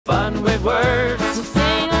with words. So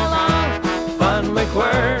sing along. Fun with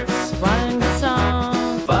words. One good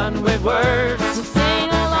song. Fun with words. So sing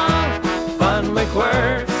along. Fun with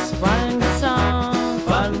words. One good song.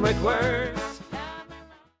 Fun with words.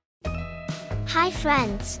 Hi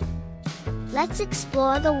friends! Let's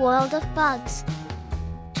explore the world of bugs.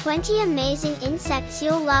 20 amazing insects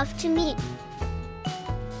you'll love to meet.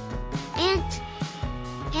 Ant.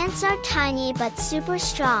 Ants are tiny but super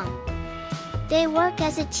strong. They work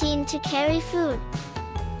as a team to carry food.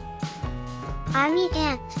 Army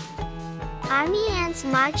ant. Army ants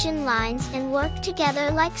march in lines and work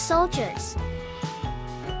together like soldiers.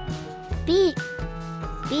 Bee.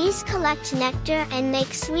 Bees collect nectar and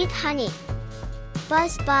make sweet honey.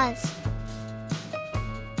 Buzz buzz.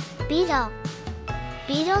 Beetle.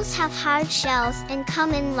 Beetles have hard shells and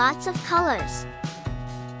come in lots of colors.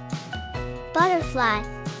 Butterfly.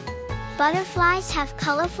 Butterflies have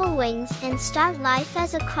colorful wings and start life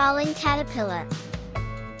as a crawling caterpillar.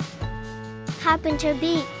 Carpenter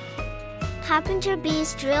bee. Carpenter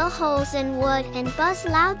bees drill holes in wood and buzz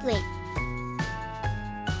loudly.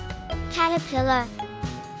 Caterpillar.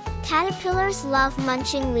 Caterpillars love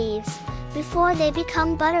munching leaves before they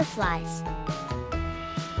become butterflies.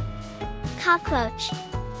 Cockroach.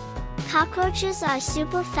 Cockroaches are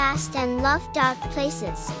super fast and love dark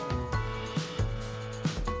places.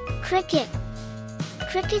 Cricket.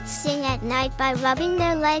 Crickets sing at night by rubbing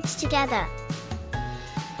their legs together.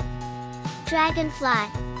 Dragonfly.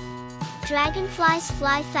 Dragonflies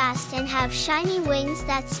fly fast and have shiny wings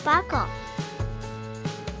that sparkle.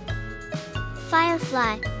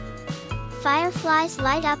 Firefly. Fireflies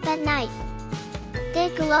light up at night. They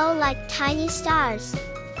glow like tiny stars.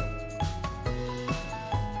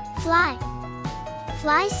 Fly.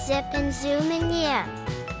 Flies zip and zoom in the air.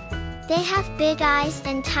 They have big eyes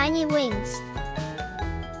and tiny wings.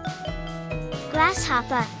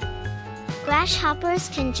 Grasshopper. Grasshoppers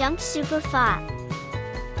can jump super far.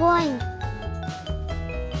 Boing.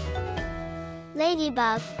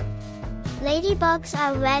 Ladybug. Ladybugs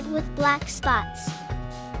are red with black spots.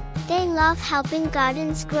 They love helping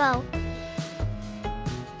gardens grow.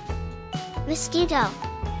 Mosquito.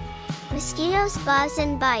 Mosquitoes buzz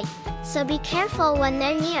and bite, so be careful when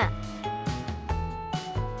they're near.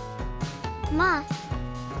 Moth.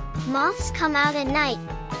 Moths come out at night.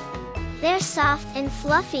 They're soft and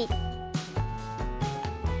fluffy.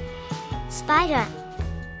 Spider.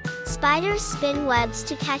 Spiders spin webs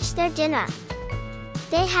to catch their dinner.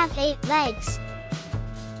 They have 8 legs.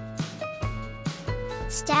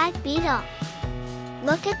 Stag beetle.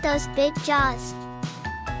 Look at those big jaws.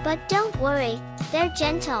 But don't worry, they're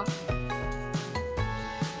gentle.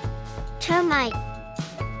 Termite.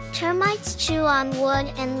 Termites chew on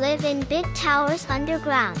wood and live in big towers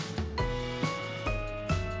underground.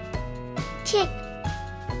 Tick.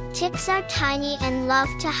 Ticks are tiny and love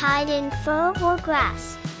to hide in fur or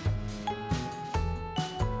grass.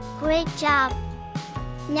 Great job!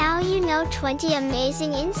 Now you know 20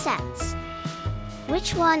 amazing insects.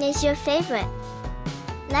 Which one is your favorite?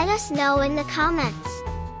 Let us know in the comments.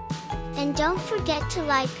 And don't forget to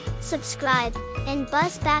like, subscribe, and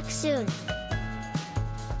buzz back soon.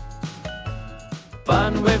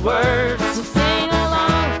 Fun with words. So sing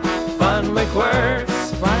along. Fun with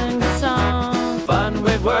words. One good song. Fun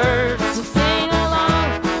with words. So sing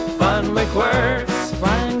along. Fun with words.